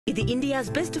ఇది India's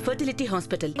best fertility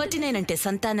hospital. 49 అంటే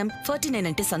సంతానం, 49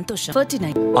 అంటే సంతోషం.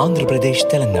 49 ఆంధ్రప్రదేశ్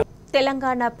తెలంగాణ.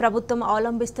 తెలంగాణ ప్రభుత్వం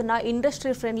అవలంబిస్తున్న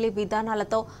ఇండస్ట్రీ ఫ్రెండ్లీ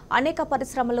విధానాలతో అనేక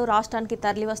పరిశ్రమలు రాష్ట్రానికి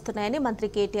తరలివస్తున్నాయని మంత్రి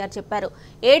కేటీఆర్ చెప్పారు.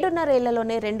 7.5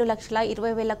 ఏళ్లలోనే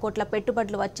 2,20,000 కోట్ల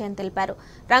పెట్టుబడులు వచ్చాయని తెలిపారు.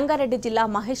 రంగారెడ్డి జిల్లా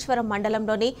మహేశ్వరం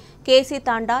మండలంలోని కేసీ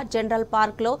తాండా జనరల్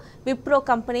పార్క్లో విప్రో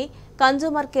కంపెనీ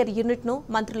కన్జ్యూమర్ కేర్ యూనిట్ను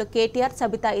మంత్రులు కేటీఆర్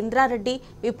సబితా ఇంద్రా రెడ్డి,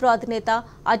 విప్రో అధినేత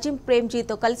అజిం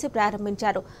ప్రేమ్జీతో కలిసి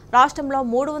ప్రారంభించారు. రాష్ట్రంలో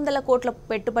 300 కోట్ల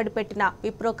పెట్టుబడి పెట్టిన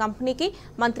విప్రో కంపెనీకి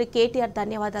మంత్రి కేటీఆర్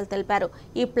ధన్యవాదాలు తెలిపారు.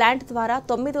 ఈ ప్లాంట్ ద్వారా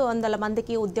 900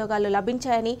 మందికి ఉద్యోగాలు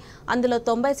లభించాయని, అందులో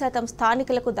 90%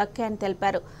 స్థానికులకు దక్కాయని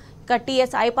తెలిపారు. ఇక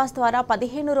టీఎస్ ఐపాస్ ద్వారా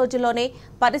 15 రోజుల్లోనే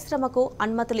పరిశ్రమకు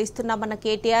అనుమతులు ఇస్తున్నామన్న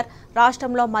కేటీఆర్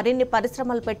రాష్ట్రంలో మరిన్ని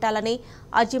పరిశ్రమలు పెట్టాలని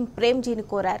అజిం ప్రేమ్జీని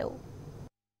కోరారు.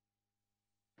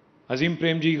 అజీం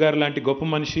ప్రేమ్జీ గారు లాంటి గొప్ప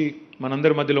మనిషి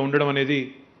మనందరి మధ్యలో ఉండడం అనేది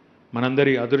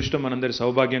మనందరి అదృష్టం, మనందరి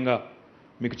సౌభాగ్యంగా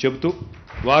మీకు చెబుతూ,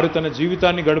 వారు తన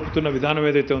జీవితాన్ని గడుపుతున్న విధానం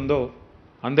ఏదైతే ఉందో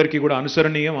అందరికీ కూడా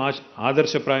అనుసరణీయం,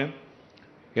 ఆదర్శప్రాయం.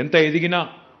 ఎంత ఎదిగినా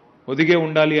ఒదిగే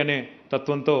ఉండాలి అనే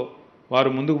తత్వంతో వారు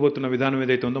ముందుకు పోతున్న విధానం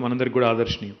ఏదైతే ఉందో మనందరికీ కూడా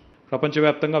ఆదర్శనీయం.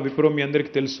 ప్రపంచవ్యాప్తంగా విప్రో మీ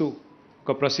అందరికీ తెలుసు,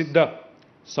 ఒక ప్రసిద్ధ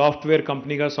సాఫ్ట్వేర్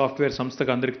కంపెనీగా, సాఫ్ట్వేర్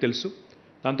సంస్థగా అందరికీ తెలుసు.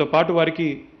 దాంతోపాటు వారికి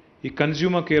ఈ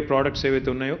కన్జ్యూమర్ కేర్ ప్రోడక్ట్స్ ఏవైతే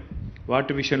ఉన్నాయో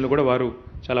వాటి విషయంలో కూడా వారు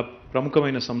చాలా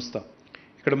ప్రముఖమైన సంస్థ.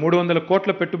 ఇక్కడ 300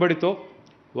 కోట్ల పెట్టుబడితో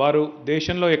వారు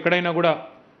దేశంలో ఎక్కడైనా కూడా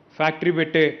ఫ్యాక్టరీ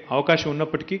పెట్టే అవకాశం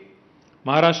ఉన్నప్పటికీ,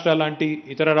 మహారాష్ట్ర లాంటి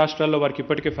ఇతర రాష్ట్రాల్లో వారికి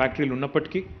ఇప్పటికే ఫ్యాక్టరీలు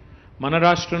ఉన్నప్పటికీ, మన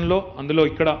రాష్ట్రంలో అందులో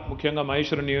ఇక్కడ ముఖ్యంగా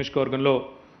మహేశ్వరం నియోజకవర్గంలో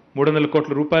 300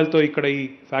 కోట్ల రూపాయలతో ఇక్కడ ఈ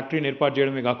ఫ్యాక్టరీని ఏర్పాటు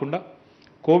చేయడమే కాకుండా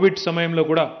కోవిడ్ సమయంలో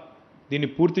కూడా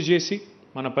దీన్ని పూర్తి చేసి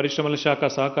మన పరిశ్రమల శాఖ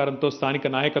సహకారంతో, స్థానిక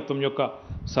నాయకత్వం యొక్క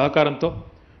సహకారంతో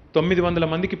 900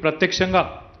 మందికి ప్రత్యక్షంగా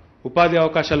ఉపాధి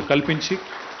అవకాశాలు కల్పించి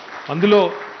అందులో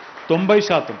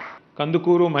 90%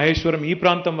 కందుకూరు, మహేశ్వరం ఈ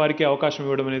ప్రాంతం వారికి అవకాశం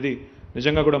ఇవ్వడం అనేది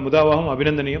నిజంగా కూడా ముదావహం,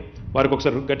 అభినందనీయం. వారికి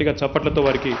ఒకసారి గట్టిగా చప్పట్లతో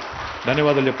వారికి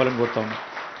ధన్యవాదాలు చెప్పాలని కోరుతా ఉన్నాం.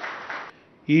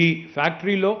 ఈ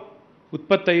ఫ్యాక్టరీలో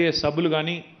ఉత్పత్తి అయ్యే సబ్బులు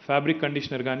కానీ, ఫ్యాబ్రిక్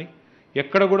కండిషనర్ కానీ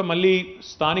ఎక్కడ కూడా మళ్ళీ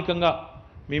స్థానికంగా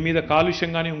మీ మీద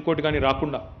కాలుష్యం కానీ ఇంకోటి కానీ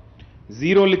రాకుండా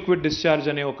జీరో లిక్విడ్ డిశ్చార్జ్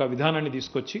అనే ఒక విధానాన్ని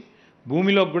తీసుకొచ్చి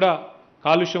భూమిలో కూడా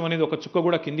కాలుష్యం అనేది ఒక చుక్క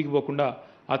కూడా కిందికి పోకుండా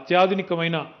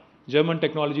అత్యాధునికమైన జర్మన్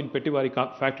టెక్నాలజీని పెట్టి వారి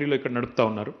ఫ్యాక్టరీలో ఇక్కడ నడుపుతూ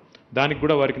ఉన్నారు. దానికి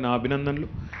కూడా వారికి నా అభినందనలు.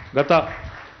 గత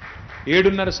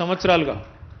 7.5 సంవత్సరాలుగా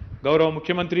గౌరవ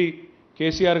ముఖ్యమంత్రి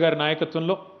కేసీఆర్ గారి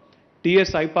నాయకత్వంలో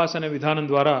టీఎస్ ఐపాస్ అనే విధానం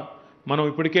ద్వారా మనం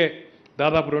ఇప్పటికే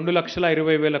దాదాపు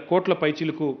 2,20,000 కోట్ల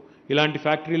పైచీలకు ఇలాంటి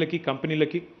ఫ్యాక్టరీలకి,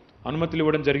 కంపెనీలకి అనుమతులు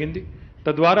ఇవ్వడం జరిగింది.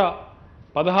 తద్వారా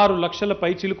 16 లక్షల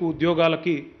పైచీలకు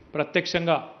ఉద్యోగాలకి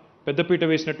ప్రత్యక్షంగా పెద్దపీట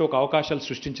వేసినట్టు ఒక అవకాశాలు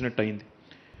సృష్టించినట్టు అయింది.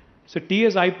 So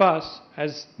TS iPASS,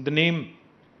 as the name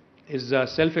is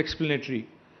self-explanatory,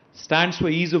 stands for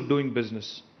ease of doing business.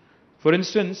 For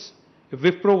instance, if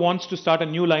Wipro wants to start a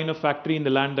new line of factory in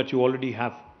the land that you already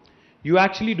have, you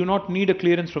actually do not need a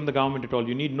clearance from the government at all.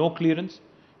 You need no clearance.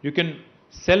 You can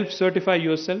self-certify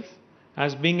yourself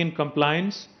as being in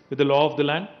compliance with the law of the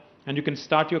land, and you can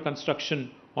start your construction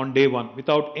on day one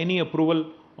without any approval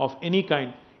of any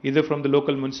kind, either from the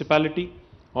local municipality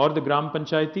or the Gram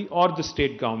Panchayati or the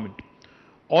state government.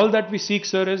 All that we seek,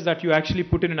 sir, is that you actually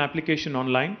put in an application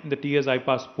online in the TS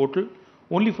iPass portal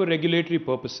only for regulatory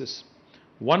purposes.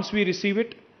 Once we receive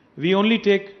it, we only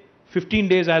take 15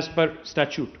 days as per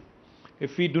statute.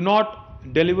 If we do not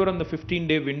deliver on the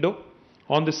 15-day window,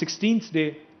 on the 16th day,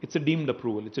 it's a deemed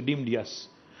approval, it's a deemed yes.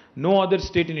 No other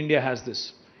state in India has this.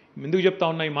 ఎందుకు చెప్తా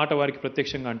ఉన్నా ఈ మాట వారికి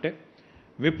ప్రత్యక్షంగా అంటే,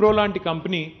 విప్రో లాంటి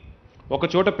company ఒక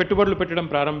చోట పెట్టుబడులు పెట్టడం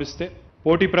ప్రారంభిస్తే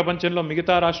పోటీ ప్రపంచంలో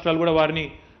మిగతా రాష్ట్రాలు కూడా వారిని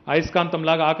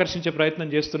అయస్కాంతంలాగా ఆకర్షించే ప్రయత్నం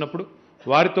చేస్తున్నప్పుడు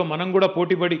వారితో మనం కూడా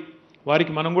పోటీపడి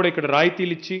వారికి మనం కూడా ఇక్కడ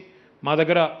రాయితీలు ఇచ్చి, మా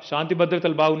దగ్గర శాంతి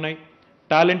భద్రతలు బాగున్నాయి,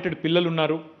 టాలెంటెడ్ పిల్లలు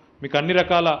ఉన్నారు, మీకు అన్ని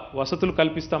రకాల వసతులు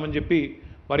కల్పిస్తామని చెప్పి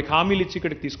వారికి హామీలు ఇచ్చి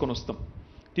ఇక్కడికి తీసుకొని వస్తాం.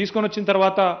 తీసుకొని వచ్చిన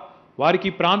తర్వాత వారికి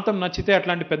ఈ ప్రాంతం నచ్చితే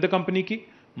అట్లాంటి పెద్ద కంపెనీకి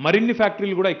మరిన్ని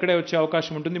ఫ్యాక్టరీలు కూడా ఇక్కడే వచ్చే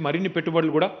అవకాశం ఉంటుంది, మరిన్ని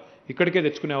పెట్టుబడులు కూడా ఇక్కడికే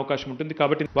తెచ్చుకునే అవకాశం ఉంటుంది.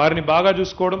 కాబట్టి వారిని బాగా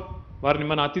చూసుకోవడం, వారిని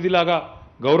మన అతిథిలాగా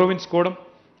గౌరవించుకోవడం,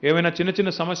 ఏమైనా చిన్న చిన్న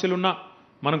సమస్యలున్నా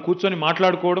మనం కూర్చొని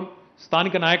మాట్లాడుకోవడం,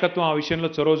 స్థానిక నాయకత్వం ఆ విషయంలో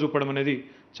చొరవ చూపడం అనేది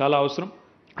చాలా అవసరం.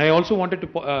 I also wanted to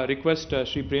request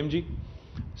Shri Premji.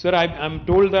 Sir, I'm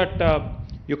told that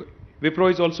Wipro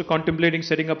is also contemplating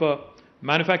setting up a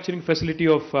manufacturing facility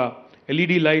of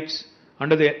LED lights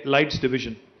under the lights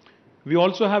division. We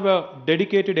also have a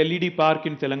dedicated LED park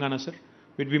in Telangana, sir.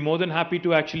 We'd be more than happy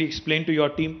to actually explain to your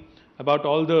team about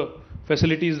all the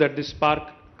facilities that this park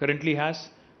currently has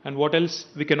and what else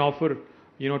we can offer,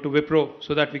 to Wipro,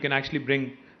 so that we can actually bring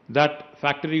that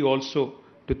factory also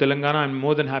to Telangana. I'm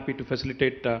more than happy to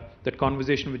facilitate that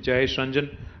conversation with Jayesh Ranjan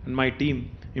and my team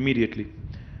immediately.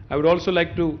 I would also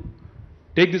like to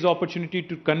take this opportunity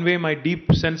to convey my deep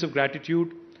sense of gratitude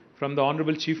from the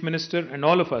Honorable Chief Minister and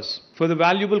all of us for the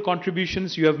valuable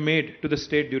contributions you have made to the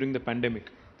state during the pandemic.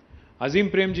 Azim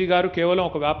Premji garu కేవలం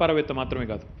ఒక వ్యాపారవేత్త మాత్రమే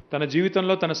కాదు. తన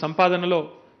జీవితంలో తన సంపాదనలో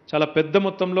చాలా పెద్ద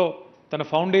మొత్తంలో తన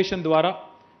ఫౌండేషన్ ద్వారా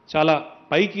చాలా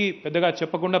పైకి పెద్దగా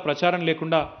చెప్పకుండా ప్రచారం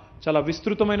లేకుండా చాలా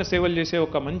విస్తృతమైన సేవలు చేసే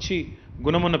ఒక మంచి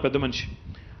గుణమున్న పెద్ద మనిషి.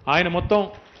 ఆయన మొత్తం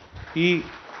ఈ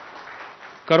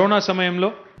కరోనా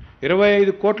సమయంలో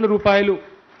 25 కోట్ల రూపాయలు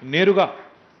నేరుగా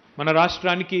మన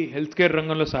రాష్ట్రానికి హెల్త్ కేర్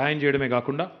రంగంలో సహాయం చేయడమే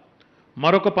కాకుండా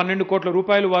మరొక 12 కోట్ల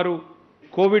రూపాయలు వారు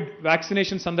కోవిడ్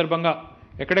వ్యాక్సినేషన్ సందర్భంగా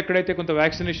ఎక్కడెక్కడైతే కొంత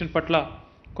వ్యాక్సినేషన్ పట్ల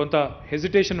కొంత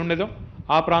హెజిటేషన్ ఉండేదో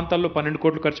ఆ ప్రాంతాల్లో 12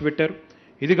 కోట్లు ఖర్చు పెట్టారు.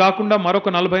 ఇది కాకుండా మరొక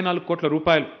 44 కోట్ల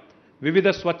రూపాయలు వివిధ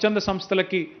స్వచ్ఛంద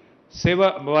సంస్థలకి సేవ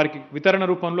వారికి వితరణ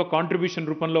రూపంలో కాంట్రిబ్యూషన్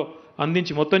రూపంలో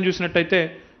అందించి మొత్తం చూసినట్టయితే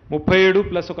 37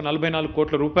 ప్లస్ ఒక 44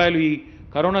 కోట్ల రూపాయలు ఈ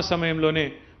కరోనా సమయంలోనే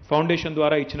ఫౌండేషన్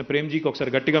ద్వారా ఇచ్చిన ప్రేమ్జీకి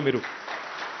ఒకసారి గట్టిగా మీరు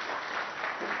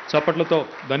చప్పట్లతో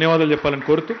ధన్యవాదాలు చెప్పాలని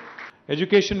కోరుతూ,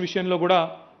 ఎడ్యుకేషన్ విషయంలో కూడా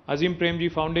అజీం ప్రేమ్జీ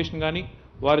ఫౌండేషన్ కానీ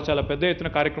వారు చాలా పెద్ద ఎత్తున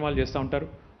కార్యక్రమాలు చేస్తూ ఉంటారు.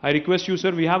 I request you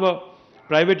sir, we have a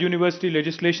private university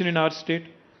legislation in our state.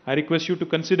 I request you to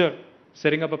consider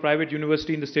setting up a private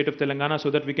university in the state of Telangana so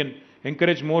that we can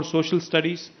encourage more social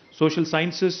studies, social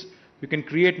sciences. We can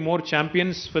create more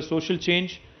champions for social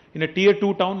change in a tier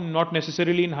 2 town, not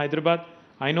necessarily in Hyderabad.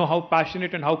 I know how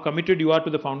passionate and how committed you are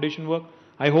to the foundation work.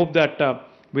 I hope that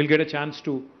we'll get a chance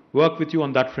to work with you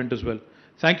on that front as well.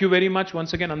 Thank you very much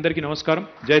once again. Andariki namaskaram.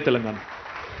 Jai Telangana.